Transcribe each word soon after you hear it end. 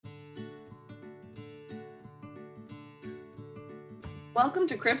Welcome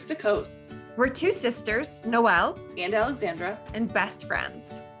to Crips to Coast. We're two sisters, Noelle and Alexandra, and best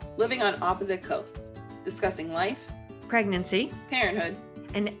friends, living on opposite coasts, discussing life, pregnancy, parenthood,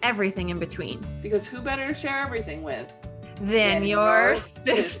 and everything in between. Because who better to share everything with than your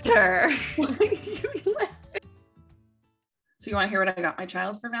sister? So you want to hear what I got my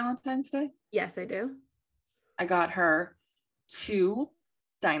child for Valentine's Day? Yes, I do. I got her 2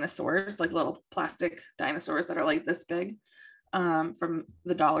 dinosaurs, like little plastic dinosaurs that are like this big, from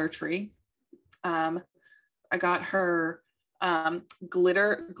the Dollar Tree. I got her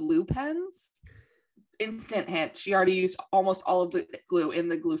glitter glue pens. Instant hit. She already used almost all of the glue in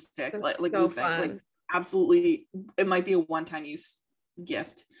the glue stick. That's like so glue thing. fun. Like absolutely, it might be a one-time use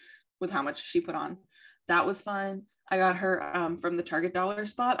gift with how much she put on. That was fun. I got her from the Target dollar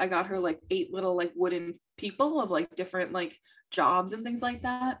spot. I got her like 8 little like wooden people of like different like jobs and things like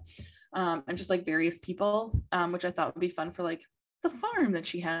that, and just like various people, which I thought would be fun for like the farm that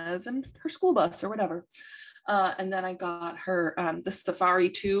she has and her school bus or whatever. And then I got her the safari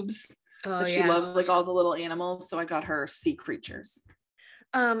tubes. She loves like all the little animals, so I got her sea creatures.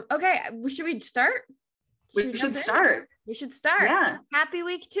 Okay, should we start? We should start. Yeah. Happy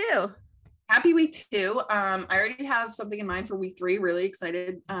week 2. Happy week 2. I already have something in mind for week 3. Really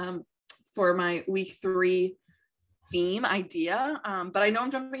excited for my week 3 theme idea, but I know I'm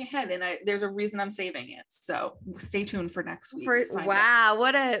jumping ahead, and there's a reason I'm saving it, so stay tuned for next week. Wow,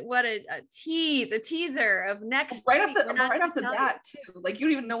 what a teaser of next right week. off the bat too. Like you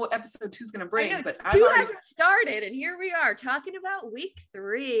don't even know what episode 2 is going to bring, but 2 hasn't started, and here we are talking about week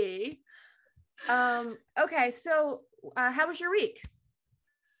 3. Okay, so how was your week?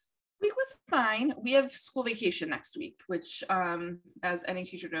 Week was fine. We have school vacation next week, which as any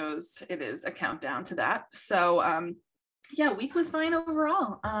teacher knows, it is a countdown to that. So yeah, week was fine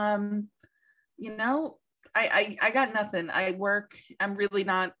overall. You know, I got nothing. I work. I'm really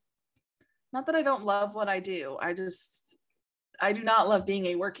not that I don't love what I do. I do not love being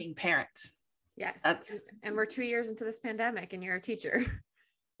a working parent. Yes. And we're 2 years into this pandemic and you're a teacher.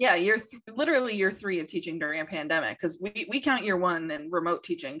 Yeah, you're literally year 3 of teaching during a pandemic, because we count year 1 in remote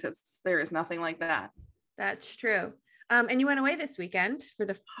teaching because there is nothing like that. That's true. And you went away this weekend for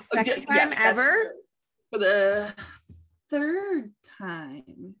the second time ever? For the 3rd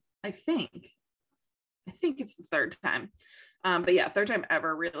time, I think it's the 3rd time. But yeah, 3rd time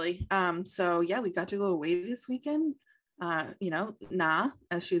ever, really. So yeah, we got to go away this weekend. Na,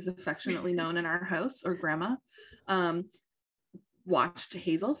 as she's affectionately known in our house, or grandma. Watched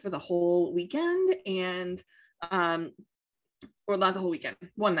Hazel for the whole weekend, and or not the whole weekend,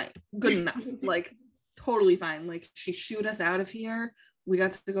 one night, good enough. Like totally fine. Like she shooed us out of here. We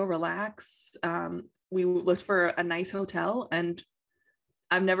got to go relax. We looked for a nice hotel, and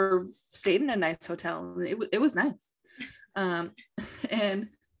I've never stayed in a nice hotel. It was nice. And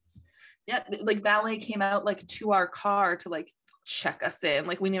yeah, like valet came out like to our car to like check us in.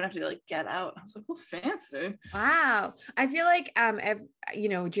 Like we didn't even have to like get out. I was like, well, fancy. Wow. I feel like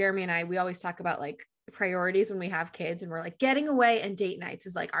Jeremy and I, we always talk about like priorities when we have kids, and we're like, getting away and date nights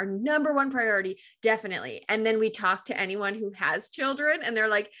is like our number 1 priority, definitely. And then we talk to anyone who has children, and they're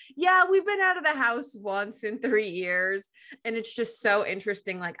like, yeah, we've been out of the house once in 3 years. And it's just so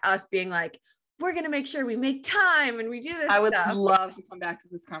interesting, like us being like, we're going to make sure we make time and we do this. I would love to come back to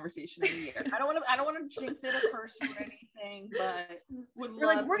this conversation in a year. I don't want to jinx it or curse you or anything, but we're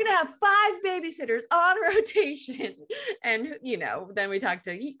going to have 5 babysitters on rotation. And, then we talk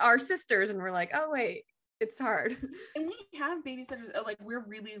to our sisters and we're like, oh, wait, it's hard. And we have babysitters. Like, we're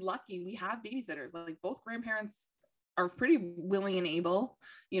really lucky. We have babysitters. Like, both grandparents are pretty willing and able,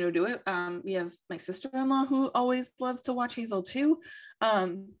 to do it. We have my sister-in-law who always loves to watch Hazel too.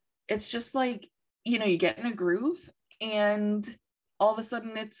 It's just like, you get in a groove, and all of a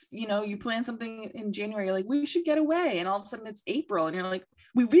sudden it's, you plan something in January, you're like, we should get away. And all of a sudden it's April and you're like,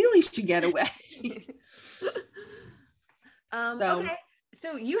 we really should get away. Okay.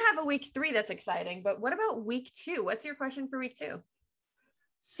 So you have a week 3 that's exciting, but what about week 2? What's your question for week 2?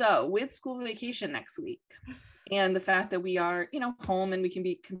 So with school vacation next week, and the fact that we are, home and we can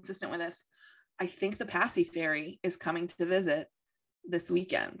be consistent with this, I think the Paci Fairy is coming to visit this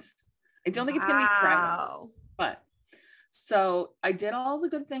weekend. I don't think it's going to be Friday, but so I did all the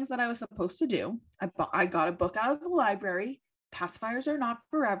good things that I was supposed to do. I got a book out of the library. Pacifiers Are Not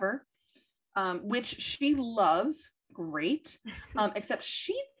Forever, which she loves. Great. Except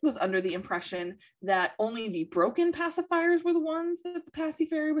she was under the impression that only the broken pacifiers were the ones that the Paci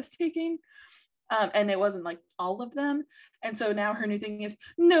Fairy was taking. And it wasn't like all of them. And so now her new thing is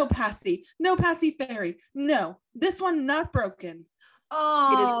no Paci Fairy. No, this one not broken.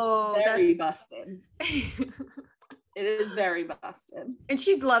 Oh, it is very busted. It is very busted. And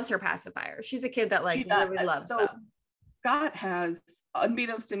she loves her pacifier. She's a kid that like really loves them. Scott has,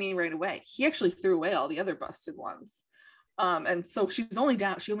 unbeknownst to me right away, he actually threw away all the other busted ones. And so she only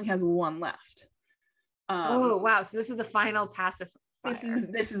has one left. Oh wow. So this is the final pacifier.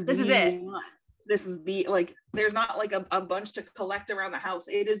 This is it. One. This is the, like, there's not like a bunch to collect around the house.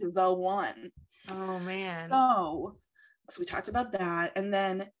 It is the one. Oh man. So we talked about that. And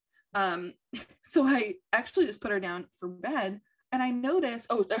then so I actually just put her down for bed. And I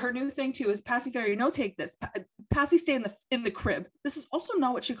noticed, her new thing too is Paci Fairy, no, take this. Paci, stay in the crib. This is also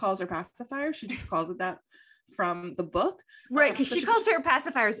not what she calls her pacifier. She just calls it that from the book. Right, because she calls her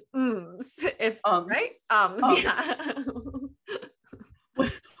pacifiers right? Yeah.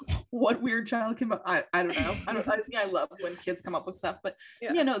 What weird child came up? I don't know. I love when kids come up with stuff, but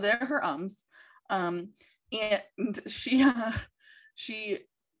they're her and she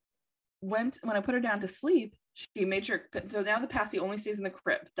went, when I put her down to sleep, she made sure, so now the Paci only stays in the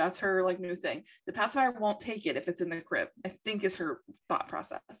crib. That's her like new thing. The pacifier won't take it if it's in the crib, I think, is her thought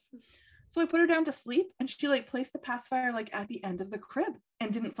process. So I put her down to sleep, and she like placed the pacifier like at the end of the crib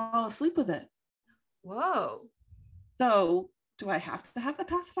and didn't fall asleep with it. Whoa. So do I have to have the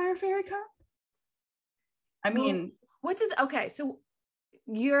pacifier fairy come? I mean, so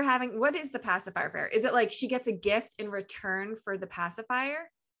what is the pacifier fairy? Is it like she gets a gift in return for the pacifier?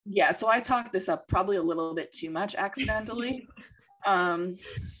 Yeah, so I talked this up probably a little bit too much accidentally. So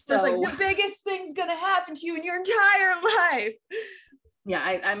it's like the biggest thing's gonna happen to you in your entire life.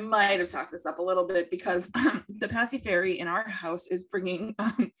 Yeah, I might have talked this up a little bit, because the Paci Fairy in our house is bringing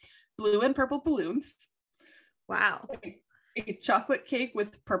blue and purple balloons. Wow. A chocolate cake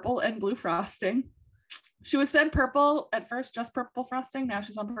with purple and blue frosting. She was sent purple at first, just purple frosting. Now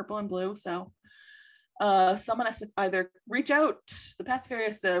she's on purple and blue. So someone has to either reach out, the Paci Fairy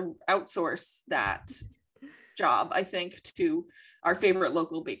has to outsource that job, I think, to our favorite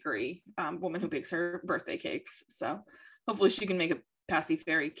local bakery woman who bakes her birthday cakes. So hopefully she can make a Paci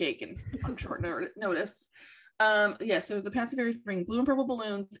Fairy cake on short notice. So the Paci Fairy is bringing blue and purple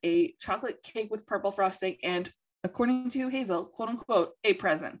balloons, a chocolate cake with purple frosting, and, according to Hazel, quote unquote, a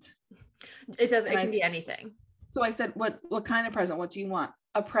present. It can be anything. So I said, what kind of present? What do you want?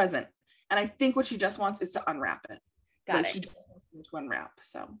 A present. And I think what she just wants is to unwrap it. Got it. She just wants to unwrap.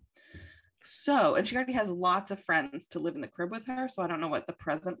 So, and she already has lots of friends to live in the crib with her. So I don't know what the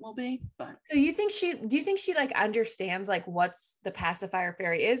present will be, but. So do you think she like understands like what's the pacifier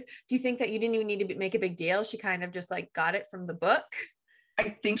fairy is? Do you think that you didn't even need to make a big deal? She kind of just like got it from the book?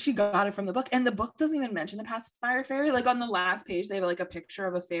 I think she got it from the book, and the book doesn't even mention the pacifier fairy. Like on the last page, they have like a picture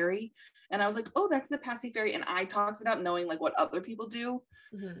of a fairy, and I was like, oh, that's the Paci Fairy. And I talked it up knowing like what other people do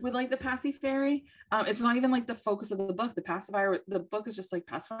with like the Paci Fairy. It's not even like the focus of the book. The book is just like,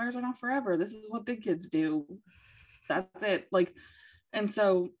 pacifiers are not forever. This is what big kids do. That's it. Like, and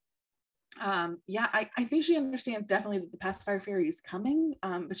so, I think she understands definitely that the pacifier fairy is coming,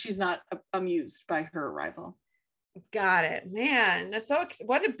 but she's not amused by her arrival. Got it, man. That's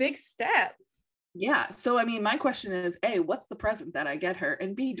what a big step. Yeah. So, I mean, my question is, A, what's the present that I get her?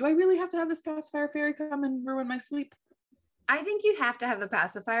 And B, do I really have to have this pacifier fairy come and ruin my sleep? I think you have to have the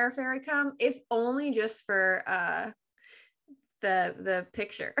pacifier fairy come, if only just for the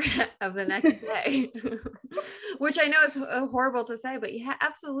picture of the next day, which I know is horrible to say, but yeah,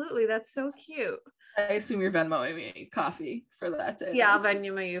 absolutely. That's so cute. I assume you're Venmoing me coffee for that day. Yeah, I'll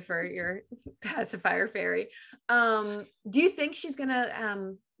Venmo you for your pacifier fairy. Do you think she's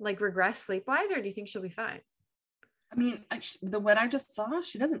gonna like regress sleep-wise, or do you think she'll be fine? I mean, what I just saw,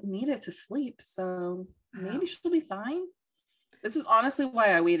 she doesn't need it to sleep, so maybe she'll be fine. This is honestly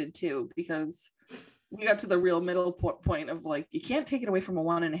why I waited too, because we got to the real middle point of like, you can't take it away from a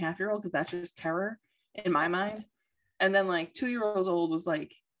 1.5-year-old because that's just terror in my mind. And then like 2-year-olds old was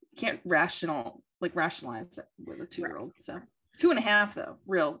like, you can't rationalize it with a 2-year-old. So 2.5 though,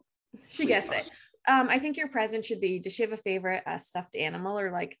 real. She gets it. I think your present should be, does she have a favorite stuffed animal or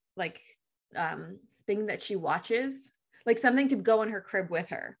like thing that she watches? Like something to go in her crib with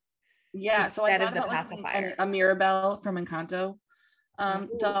her. Yeah. So I thought about like a Mirabelle from Encanto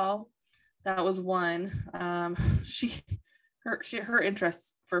doll. That was one. Her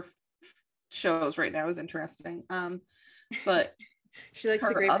interests for shows right now is interesting. But she likes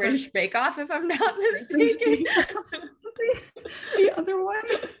the Great British Bake Off, if I'm not mistaken.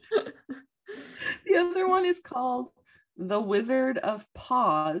 The other one is called The Wizard of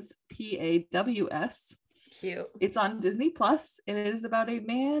Paws, Paws. Cute. It's on Disney Plus, and it is about a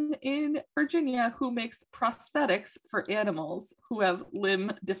man in Virginia who makes prosthetics for animals who have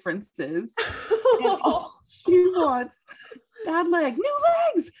limb differences. And all she wants, bad leg, new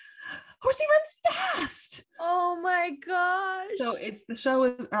legs, horsey run fast. Oh my gosh. So it's the show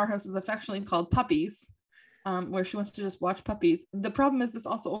in our house is affectionately called Puppies, where she wants to just watch puppies. The problem is this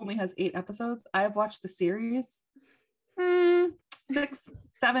also only has 8 episodes. I have watched the series 6,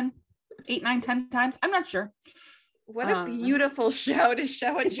 7, 8, 9, 10 times. I'm not sure. What a beautiful show to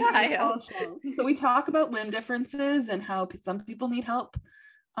show a child. So we talk about limb differences and how some people need help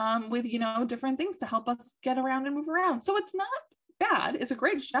with, different things to help us get around and move around. So it's not bad. It's a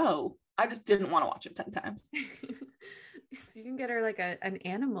great show. I just didn't want to watch it 10 times. So you can get her like an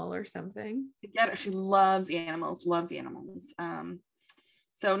animal or something. Get her. She loves animals.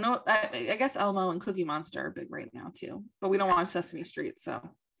 So no, I guess Elmo and Cookie Monster are big right now too, but we don't watch Sesame Street, so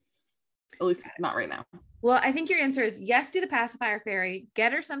at least not right now. Well, I think your answer is yes, do the pacifier fairy,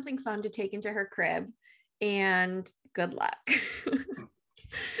 get her something fun to take into her crib, and good luck.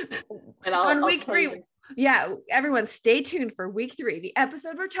 And on week 3, yeah, everyone stay tuned for week 3, the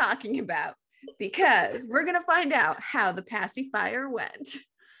episode we're talking about, because we're going to find out how the pacifier went.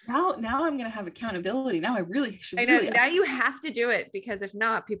 Now I'm going to have accountability. Now I really should. I know. Now you have to do it, because if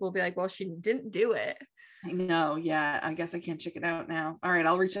not, people will be like, well, she didn't do it. I know. Yeah. I guess I can't chicken out now. All right.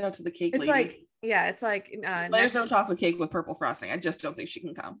 I'll reach out to the cake lady. It's like, there's no chocolate cake with purple frosting. I just don't think she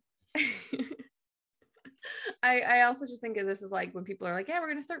can come. I also just think of this as like when people are like, yeah, we're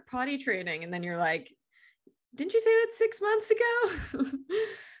going to start potty training. And then you're like, didn't you say that 6 months ago?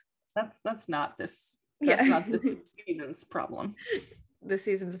 That's not this. That's not this season's problem. The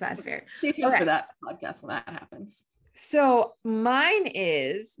season's past fair. Stay tuned for that podcast when that happens. So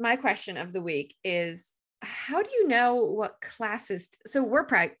my question of the week is, how do you know what classes? So I'm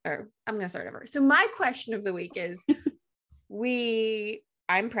going to start over. So my question of the week is,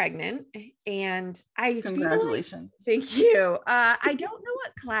 I'm pregnant, and congratulations. Thank you. I don't know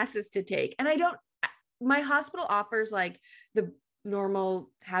what classes to take, and my hospital offers like the normal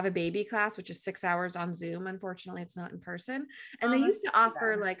have a baby class, which is 6 hours on Zoom. Unfortunately, it's not in person. And they used to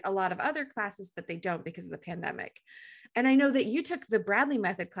offer like a lot of other classes, but they don't because of the pandemic. And I know that you took the Bradley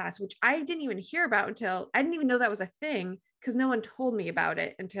method class, which I didn't even hear about until I didn't even know that was a thing, because no one told me about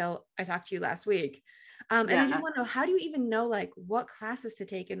it until I talked to you last week. And I just want to know, how do you even know like what classes to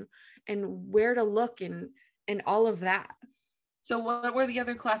take and where to look and all of that? So what were the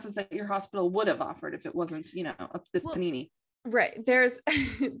other classes that your hospital would have offered if it wasn't, this panini? Right. There's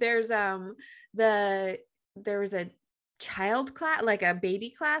there was a child class, like a baby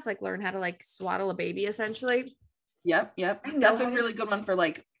class, like learn how to like swaddle a baby essentially. Yep. That's a really good one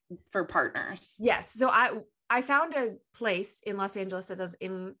for partners. Yes. So I found a place in Los Angeles that does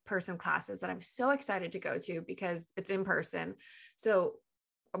in-person classes that I'm so excited to go to because it's in person. So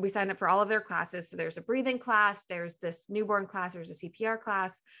we signed up for all of their classes. So there's a breathing class, there's this newborn class, there's a CPR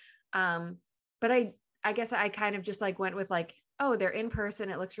class. But I guess I kind of just like went with like, oh, they're in person.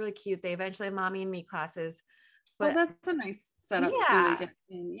 It looks really cute. They eventually have mommy and me classes. But that's a nice setup too.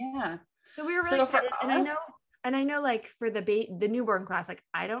 Yeah. So we were really excited. And I know like for the newborn class, like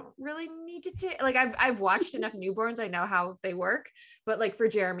I don't really need to take, like I've watched enough newborns. I know how they work, but like for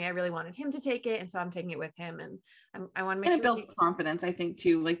Jeremy, I really wanted him to take it. And so I'm taking it with him, and I want to make sure it builds confidence. I think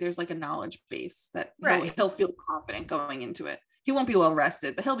too, like there's like a knowledge base that he'll feel confident going into it. He won't be well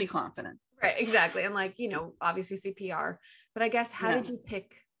rested, but he'll be confident. Right. Exactly. And like, obviously CPR, but I guess how did you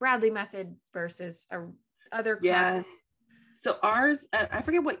pick Bradley method versus other classes? Yeah. So ours, I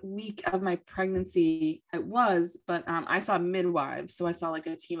forget what week of my pregnancy it was, but I saw midwives. So I saw like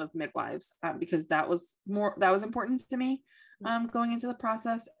a team of midwives because that was important to me going into the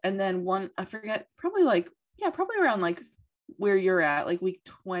process. And then I forget, probably around like where you're at, like week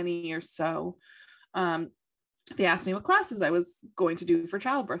 20 or so. They asked me what classes I was going to do for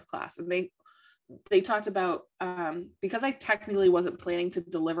childbirth class. And they talked about, because I technically wasn't planning to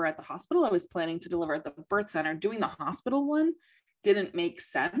deliver at the hospital, I was planning to deliver at the birth center. Doing the hospital one didn't make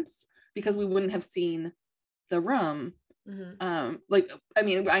sense because we wouldn't have seen the room.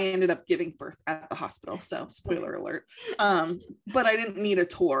 Mm-hmm. I ended up giving birth at the hospital, so spoiler alert. But I didn't need a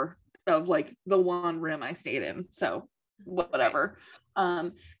tour of like the one room I stayed in, so whatever.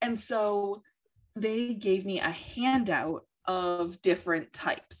 And so they gave me a handout of different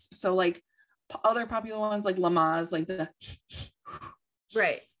types. So like other popular ones like Lamaze, like the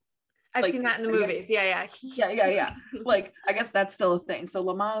right. I've seen that in the movies. Yeah. Like I guess that's still a thing. So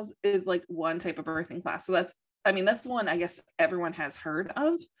Lamaze is like one type of birthing class. So that's the one I guess everyone has heard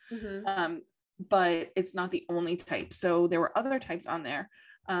of. Mm-hmm. But it's not the only type. So there were other types on there.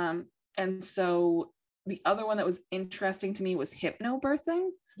 And so the other one that was interesting to me was hypnobirthing.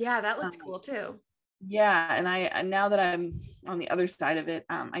 Yeah, that looked cool too. Yeah, and now that I'm on the other side of it,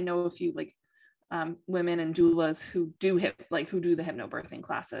 I know a few like women and doulas who do the hypnobirthing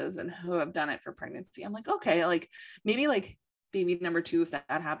classes and who have done it for pregnancy. I'm like, okay, like maybe like baby number 2, if that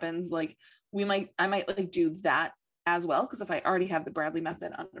happens, like I might like do that as well. Cause if I already have the Bradley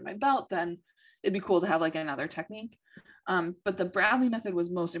method under my belt, then it'd be cool to have like another technique. But the Bradley method was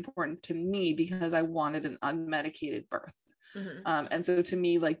most important to me because I wanted an unmedicated birth. And so to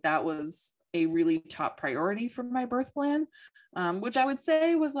me, like that was a really top priority for my birth plan, which I would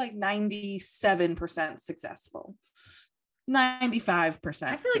say was like 97% successful, 95%. I feel like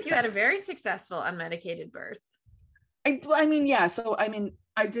successful. you had a very successful unmedicated birth. I mean, yeah. So, I mean,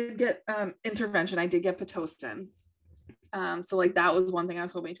 I did get intervention. I did get Pitocin. So like that was one thing I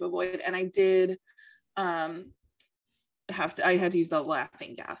was hoping to avoid. And I did I had to use the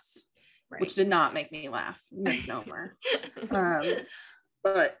laughing gas, which did not make me laugh. Misnomer.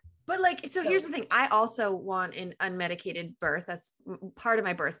 But like, so here's the thing. I also want an unmedicated birth. That's part of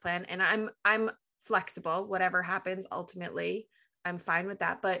my birth plan. And I'm flexible, whatever happens ultimately, I'm fine with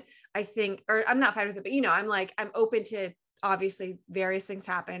that. But I think, or I'm not fine with it, but I'm open to, obviously various things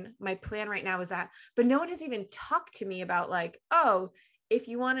happen. My plan right now is that, but no one has even talked to me about like, oh, if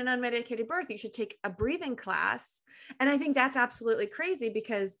you want an unmedicated birth, you should take a breathing class. And I think that's absolutely crazy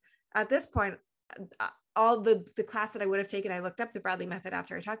because at this point, all the class that I would have taken, I looked up the Bradley method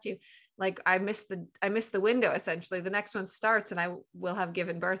after I talked to you. Like I missed the window essentially. The next one starts and I will have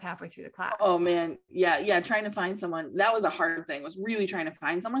given birth halfway through the class. Oh man. Yeah. Trying to find someone. That was a hard thing, was really trying to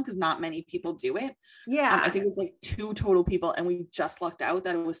find someone because not many people do it. Yeah. I think it was like 2 total people and we just lucked out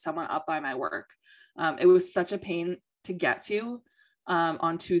that it was someone up by my work. It was such a pain to get to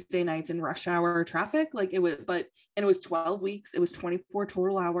on Tuesday nights in rush hour traffic. Like it was 12 weeks. It was 24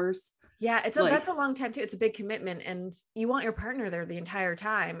 total hours. Yeah, that's a long time too. It's a big commitment and you want your partner there the entire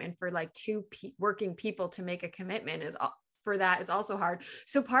time. And for like 2 working people to make a commitment is also hard.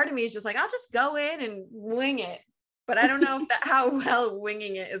 So part of me is just like, I'll just go in and wing it. But I don't know how well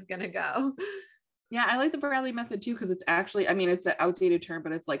winging it is going to go. Yeah, I like the Bradley method too, because it's actually, I mean, it's an outdated term,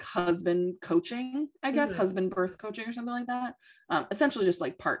 but it's like husband coaching, I guess, husband birth coaching or something like that. Essentially just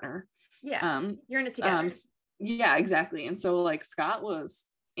like partner. Yeah, you're in it together. Yeah, exactly. And so like Scott was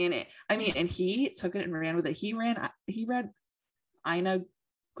in it. I mean, and he took it and ran with it. He read Ina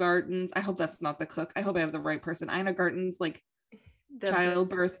Garten's, I hope that's not the cook. I hope I have the right person. Ina Garten's like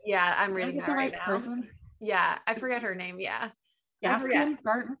childbirth. Yeah, I'm reading that right now. Person? Yeah, I forget her name. Yeah. Gaskin,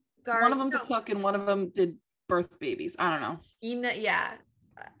 Garten. One of them's a cook and one of them did birth babies. I don't know. Ina, yeah.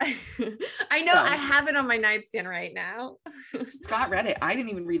 I know. I have it on my nightstand right now. Scott read it. I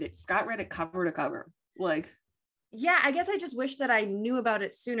didn't even read it. Scott read it cover to cover. Like, yeah, I guess I just wish that I knew about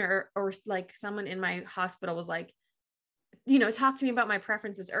it sooner, or like someone in my hospital was like, talk to me about my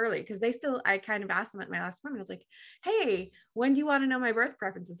preferences early. Cause I kind of asked them at my last appointment. I was like, hey, when do you want to know my birth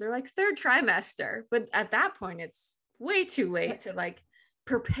preferences? They're like 3rd trimester. But at that point, it's way too late to like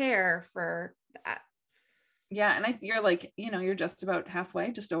prepare for that. Yeah. And you're like, you're just about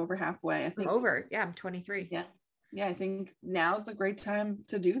halfway, just over halfway. I think I'm 23. Yeah. Yeah. I think now's the great time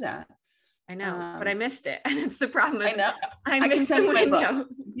to do that. I know, but I missed it. And it's the problem. I know. I can send you my books.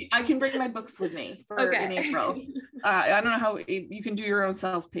 I can bring my books with me in April. I don't know how you can do your own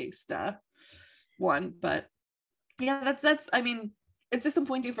self-paced one, but yeah, that's, I mean, it's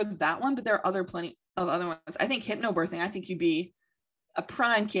disappointing for that one, but there are plenty of other ones. I think hypnobirthing, I think you'd be a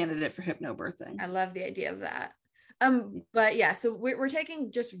prime candidate for hypnobirthing. I love the idea of that. But yeah, so we're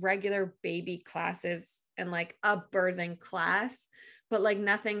taking just regular baby classes and like a birthing class, but like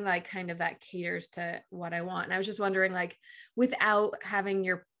nothing like kind of that caters to what I want. And I was just wondering, like, without having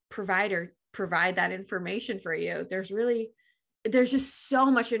your provider provide that information for you, there's just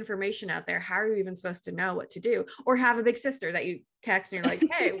so much information out there. How are you even supposed to know what to do? Or have a big sister that you text and you're like,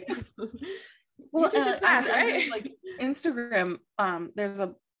 hey, well, class, right? Like Instagram, there's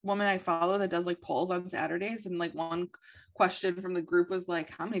a woman I follow that does like polls on Saturdays, and like one question from the group was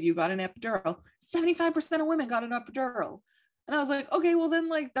like, how many of you got an epidural? 75% of women got an epidural. And I was like, okay, well then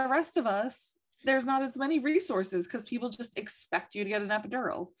like the rest of us, there's not as many resources because people just expect you to get an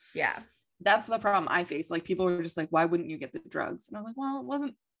epidural. Yeah. That's the problem I face. Like people were just like, why wouldn't you get the drugs? And I was like,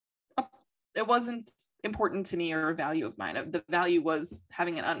 well, it wasn't important to me or a value of mine. The value was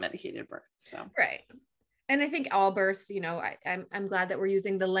having an unmedicated birth. So right. And I think all births, I'm glad that we're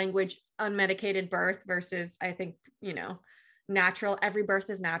using the language unmedicated birth versus, I think, natural. Every birth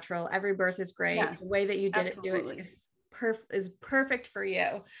is natural. Every birth is great. Yeah, the way that you did absolutely. It is perfect for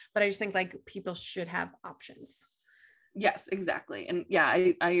you. But I just think like people should have options. Yes, exactly. And yeah,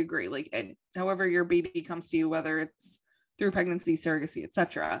 I agree. Like, however your baby comes to you, whether it's through pregnancy, surrogacy,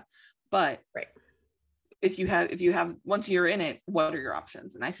 etc. But right. if you have once you're in it, what are your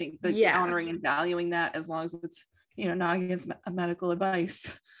options? And I think that honoring and valuing that, as long as it's, you know, not against medical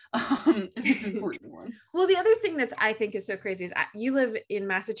advice, is an important one. Well, the other thing that's I think is so crazy is you live in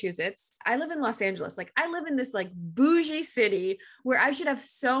Massachusetts. I live in Los Angeles. Like I live in this like bougie city where I should have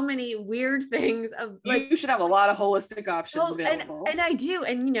so many weird things of like, you should have a lot of holistic options available. And I do.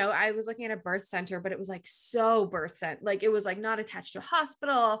 And, you know, I was looking at a birth center, but it was like so birth center, like it was like not attached to a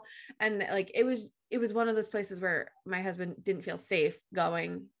hospital. And like, it was one of those places where my husband didn't feel safe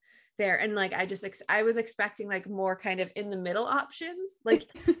going there. And like, I was expecting like more kind of in the middle options. Like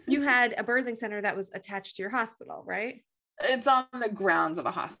you had a birthing center that was attached to your hospital, right? It's on the grounds of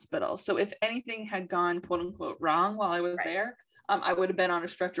a hospital. So if anything had gone quote unquote wrong while I was there, I would have been on a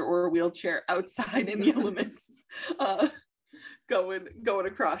stretcher or a wheelchair outside in the elements, going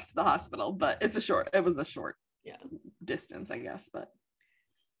across the hospital. But it was a short distance, I guess. But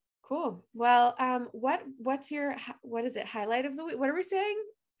cool. Well, what's your, what is it? Highlight of the week? What are we saying?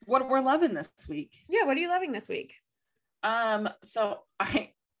 What we're loving this week. Yeah. What are you loving this week? So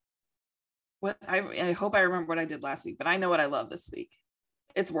I hope I remember what I did last week, but I know what I love this week.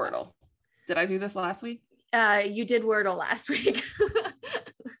 It's Wordle. Did I do this last week? You did Wordle last week.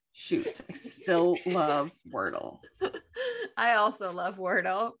 Shoot, I still love Wordle. I also love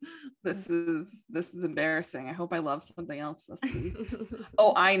Wordle. This is embarrassing. I hope I love something else this week.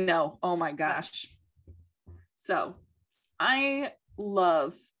 Oh, I know. Oh my gosh. So I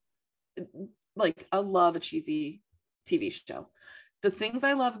love a cheesy TV show. The things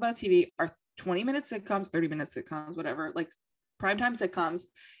I love about TV are 20-minute sitcoms, 30-minute sitcoms, whatever, like primetime sitcoms.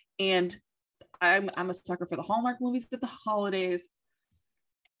 And I'm a sucker for the Hallmark movies at the holidays.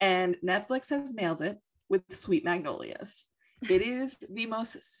 And Netflix has nailed it with Sweet Magnolias. It is the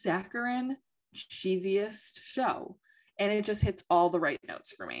most saccharine, cheesiest show. And it just hits all the right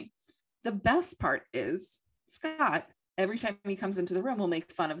notes for me. The best part is Scott, every time he comes into the room, will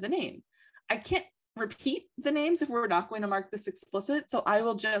make fun of the name. I can't repeat the names if we're not going to mark this explicit. So I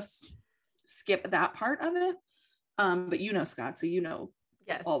will just skip that part of it. But you know Scott, so you know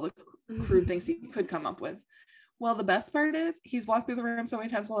all the crude things he could come up with. Well, the best part is he's walked through the room so many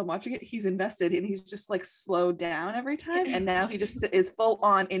times while I'm watching it. He's invested and he's just like slowed down every time. And now he just is full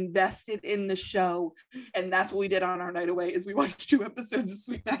on invested in the show. And that's what we did on our night away is we watched 2 episodes of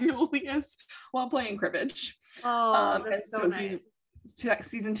Sweet Magnolias while playing cribbage. Oh, that's so nice.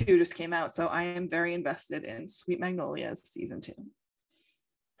 Season 2 just came out. So I am very invested in Sweet Magnolias season 2.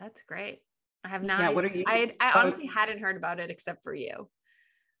 That's great. I have not. Yeah, what are you? I honestly hadn't heard about it except for you.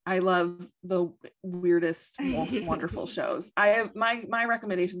 I love the weirdest, most wonderful shows. I have my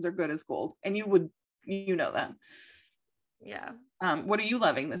recommendations are good as gold, and you know that. Yeah. What are you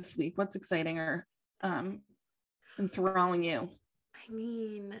loving this week? What's exciting or enthralling you? I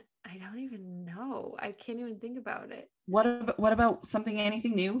mean, I don't even know. I can't even think about it. What about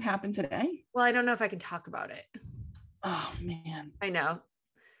anything new happened today? Well, I don't know if I can talk about it. Oh man. I know.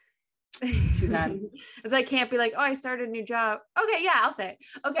 Too bad. Because I can't be like, oh, I started a new job. Okay, yeah, I'll say it.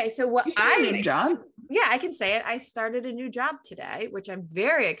 Okay, so what job? Yeah, I can say it. I started a new job today, which I'm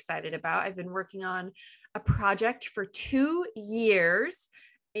very excited about. I've been working on a project for 2 years,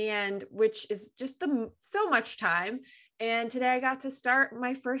 and which is just so much time. And today I got to start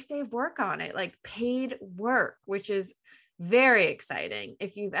my first day of work on it, like paid work, which is very exciting.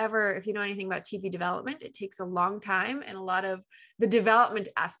 If you know anything about TV development, it takes a long time and a lot of the development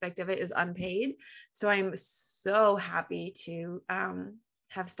aspect of it is unpaid. So I'm so happy to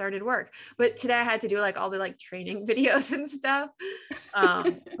have started work. But today I had to do like all the like training videos and stuff,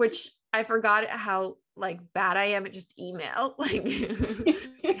 which I forgot how like bad I am at just email. Like,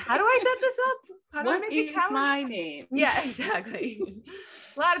 how do I set this up? How do I make it count? My name? Yeah, exactly.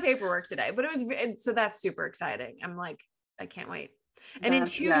 A lot of paperwork today, but so that's super exciting. I'm like, I can't wait. And in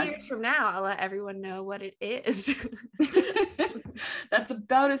 2 years from now, I'll let everyone know what it is. That's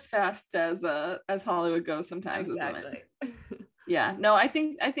about as fast as Hollywood goes sometimes, exactly. Isn't it? Yeah. No, I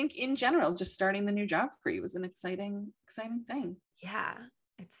think in general, just starting the new job for you was an exciting thing. Yeah.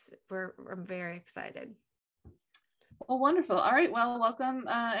 I'm very excited. Well, wonderful. All right. Well, welcome.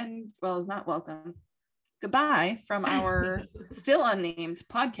 Not welcome. Goodbye from our still unnamed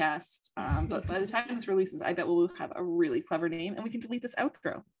podcast. But by the time this releases, I bet we'll have a really clever name and we can delete this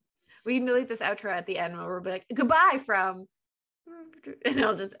outro. We can delete this outro at the end where we'll be like, goodbye from, and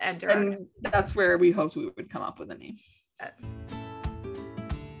I'll just enter. And that's where we hoped we would come up with a name.